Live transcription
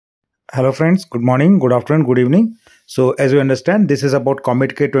Hello friends, good morning, good afternoon, good evening. So as you understand, this is about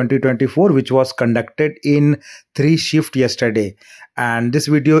Comedk 2024 which was conducted in 3 shifts yesterday. And this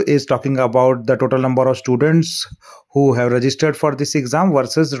video is talking about the total number of students who have registered for this exam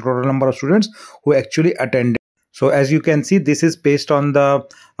versus the total number of students who actually attended. So as you can see, this is based on the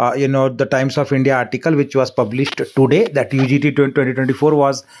the Times of India article which was published today, that UGT 2024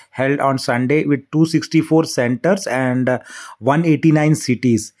 was held on Sunday with 264 centers and 189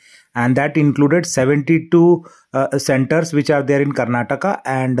 cities, and that included 72 centers which are there in Karnataka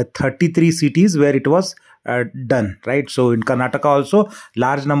and 33 cities where it was done, right? So in Karnataka also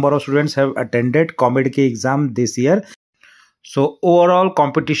large number of students have attended Comedk exam this year. So overall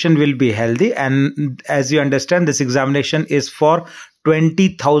competition will be healthy, and as you understand, this examination is for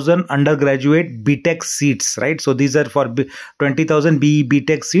 20,000 undergraduate BTech seats, right? So these are for 20,000 BE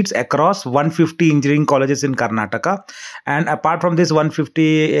BTech seats across 150 engineering colleges in Karnataka. And apart from this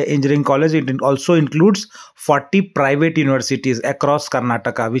 150 engineering college, it also includes 40 private universities across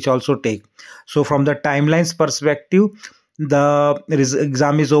Karnataka which also take. So from the timelines perspective, the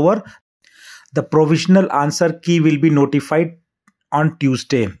exam is over. The provisional answer key will be notified on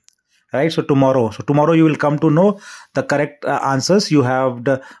Tuesday, right? So tomorrow you will come to know the correct answers you have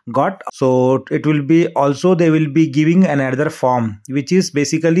got. So it will be also, they will be giving another form which is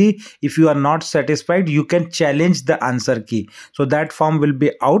basically, if you are not satisfied, you can challenge the answer key. So that form will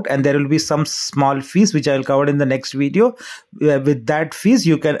be out, and there will be some small fees which I will cover in the next video. With that fees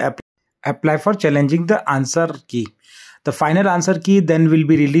you can apply for challenging the answer key. The final answer key then will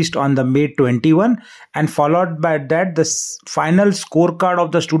be released on the May 21, and followed by that the final scorecard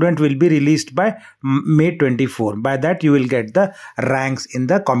of the student will be released by May 24. By that you will get the ranks in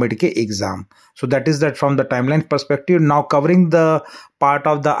the Comedk exam. So that is that from the timeline perspective. Now covering the part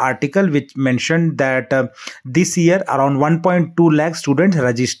of the article which mentioned that this year around 1.2 lakh students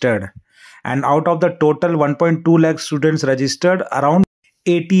registered, and out of the total 1.2 lakh students registered, around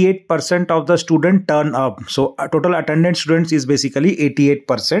 88% of the student turn up. So total attendance students is basically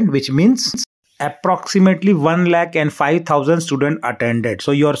 88%, which means approximately 1,05,000 students attended.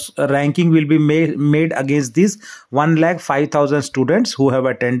 So your ranking will be made against these 1,05,000 students who have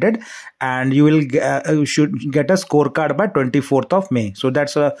attended, and you will should get a scorecard by 24th of May. So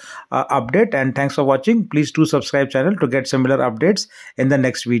that's a update, and thanks for watching. Please do subscribe channel to get similar updates in the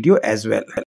next video as well.